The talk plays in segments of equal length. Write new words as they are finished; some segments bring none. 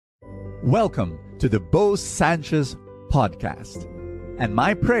Welcome to the Bo Sanchez podcast. And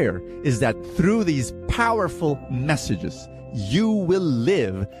my prayer is that through these powerful messages, you will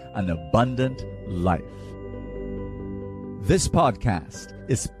live an abundant life. This podcast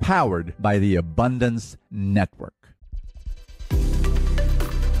is powered by the Abundance Network.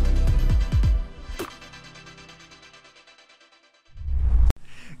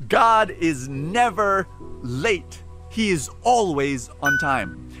 God is never late. He is always on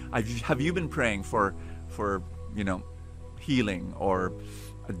time. Have you been praying for healing or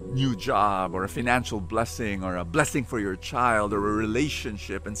a new job or a financial blessing or a blessing for your child or a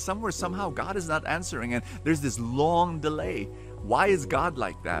relationship, and somehow God is not answering and there's this long delay? Why is God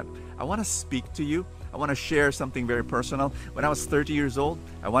like that? I want to speak to you. I want to share something very personal. When I was 30 years old,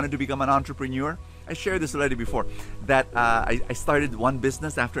 I wanted to become an entrepreneur. I shared this already before, that I started one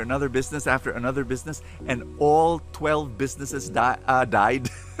business after another business after another business, and all 12 businesses died.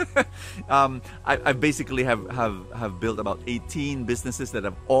 I basically have built about 18 businesses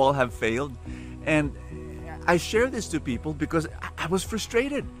that all have failed. And I share this to people because I was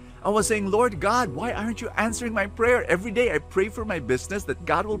frustrated. I was saying, Lord God, why aren't you answering my prayer? Every day I pray for my business that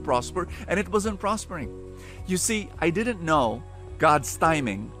God will prosper, and it wasn't prospering. You see, I didn't know God's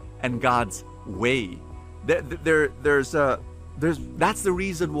timing and God's way. That's the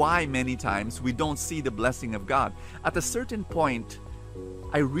reason why many times we don't see the blessing of God. At a certain point,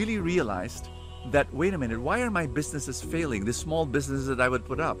 I really realized that, wait a minute, why are my businesses failing? The small businesses that I would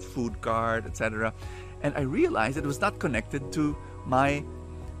put up, food cart, etc. And I realized it was not connected to my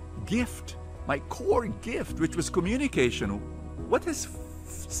gift, my core gift, which was communication. What does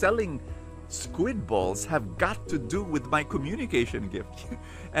selling squid balls have got to do with my communication gift?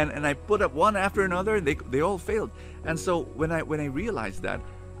 and I put up one after another, and they all failed. And so when I realized that,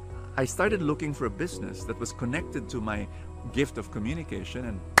 I started looking for a business that was connected to my gift of communication,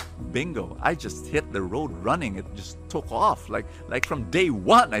 and bingo, I just hit the road running. It just took off. Like from day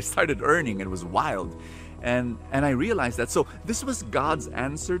one, I started earning. It was wild. And I realized that. So this was God's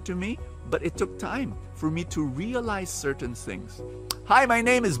answer to me, but it took time for me to realize certain things. Hi, my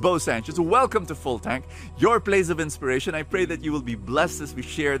name is Bo Sanchez. Welcome to Full Tank, your place of inspiration. I pray that you will be blessed as we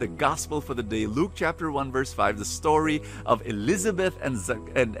share the gospel for the day. Luke chapter 1 verse 5, the story of Elizabeth and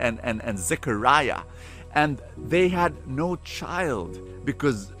Zechariah. And they had no child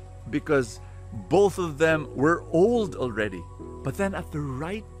because both of them were old already. But then at the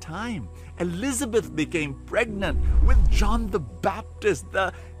right time, Elizabeth became pregnant with John the Baptist.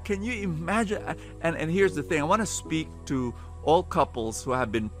 Can you imagine? And here's the thing. I want to speak to all couples who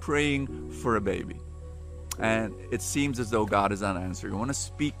have been praying for a baby, and it seems as though God is not answering. I want to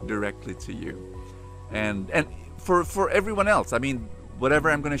speak directly to you, and for everyone else. I mean, whatever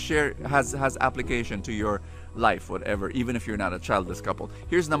I'm going to share has application to your life, whatever, even if you're not a childless couple.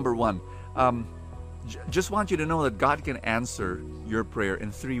 Here's number one. Just want you to know that God can answer your prayer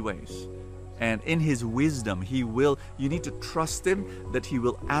in three ways. And in His wisdom, you need to trust Him that He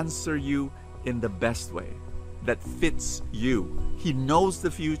will answer you in the best way that fits you. He knows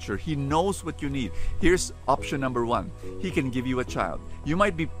the future. He knows what you need. Here's option number one. He can give you a child. You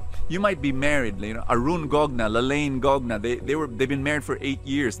might be married. Arun Gogna, Lalaine Gogna. They've been married for 8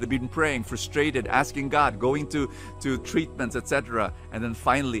 years. They've been praying, frustrated, asking God, going to treatments, etc. And then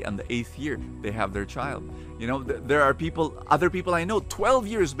finally, on the 8th year, they have their child. There are other people I know, 12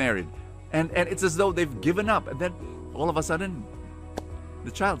 years married, and it's as though they've given up. And then all of a sudden, the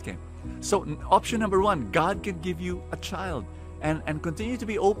child came. So option number one, God can give you a child, and continue to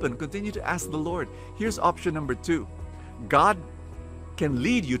be open, continue to ask the Lord. Here's option number two. God can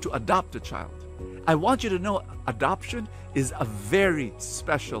lead you to adopt a child. I want you to know adoption is a very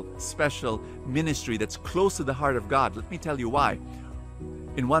special ministry that's close to the heart of God. Let me tell you why.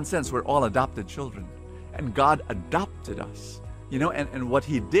 In one sense, we're all adopted children, and God adopted us, and what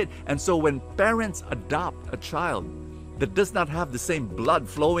He did. And so when parents adopt a child that does not have the same blood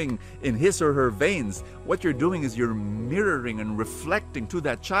flowing in his or her veins, what you're doing is you're mirroring and reflecting to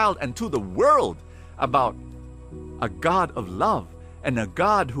that child and to the world about a God of love, and a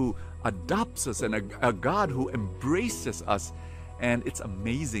God who adopts us, and a God who embraces us. And it's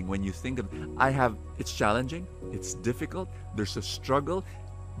amazing when you think of it's challenging, it's difficult, there's a struggle,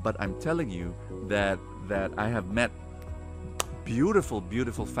 but I'm telling you that I have met beautiful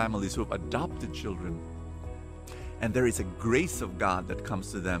families who have adopted children. And there is a grace of God that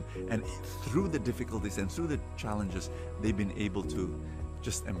comes to them. And through the difficulties and through the challenges, they've been able to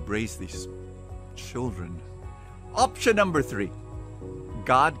just embrace these children. Option number three.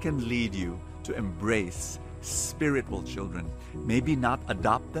 God can lead you to embrace spiritual children. Maybe not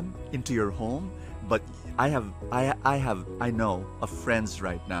adopt them into your home, but I know of friends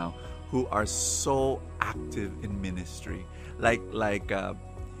right now who are so active in ministry. They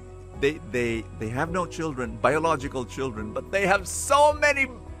have no children, biological children, but they have so many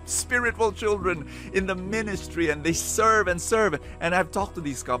spiritual children in the ministry, and they serve and serve. And I've talked to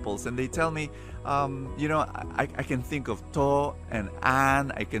these couples, and they tell me, I can think of To and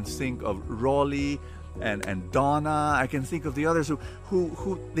Anne, I can think of Rolly and Donna, I can think of the others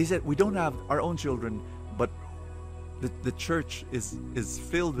who they said, we don't have our own children, but the church is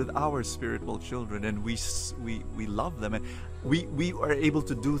filled with our spiritual children, and we love them, and we are able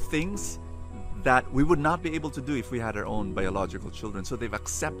to do things that we would not be able to do if we had our own biological children. So they've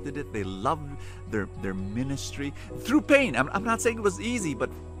accepted it. They love their ministry through pain. I'm not saying it was easy, but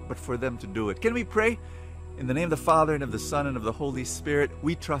for them to do it. Can we pray? In the name of the Father, and of the Son, and of the Holy Spirit,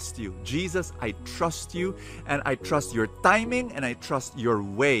 we trust you. Jesus, I trust you, and I trust your timing, and I trust your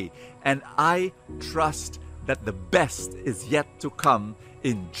way, and I trust that the best is yet to come,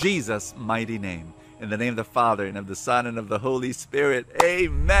 in Jesus' mighty name. In the name of the Father, and of the Son, and of the Holy Spirit.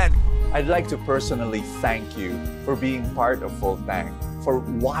 Amen. I'd like to personally thank you for being part of Full Tank, for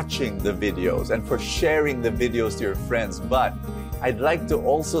watching the videos, and for sharing the videos to your friends. But I'd like to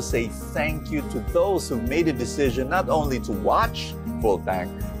also say thank you to those who made a decision not only to watch Full Tank,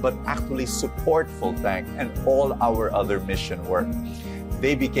 but actually support Full Tank and all our other mission work.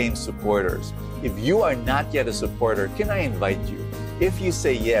 They became supporters. If you are not yet a supporter, can I invite you? If you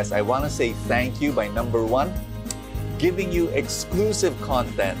say yes, I want to say thank you by number one, giving you exclusive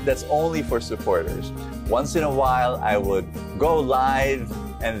content that's only for supporters. Once in a while, I would go live,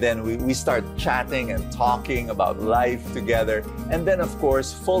 and then we start chatting and talking about life together. And then, of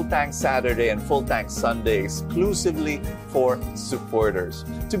course, Full Tank Saturday and Full Tank Sunday exclusively for supporters.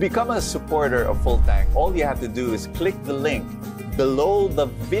 To become a supporter of Full Tank, all you have to do is click the link below the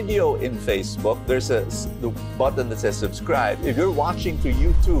video in Facebook. There's the button that says subscribe. If you're watching through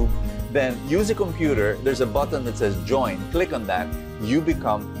YouTube, then use a computer. There's a button that says join. Click on that. You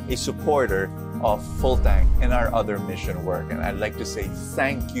become a supporter of Full Tank and our other mission work. And I'd like to say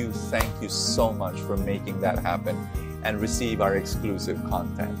thank you so much for making that happen and receive our exclusive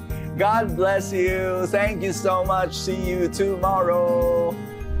content. God bless you. Thank you so much. See you tomorrow.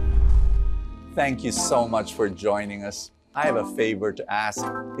 Thank you so much for joining us. I have a favor to ask.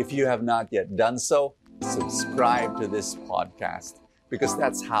 If you have not yet done so, subscribe to this podcast, because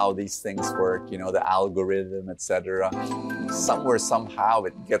that's how these things work, the algorithm, etc. Somewhere, somehow,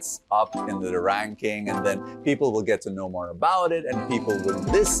 it gets up into the ranking, and then people will get to know more about it, and people will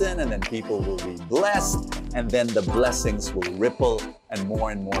listen, and then people will be blessed, and then the blessings will ripple, and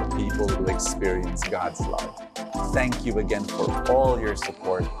more people will experience God's love. Thank you again for all your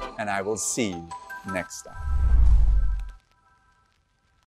support, and I will see you next time.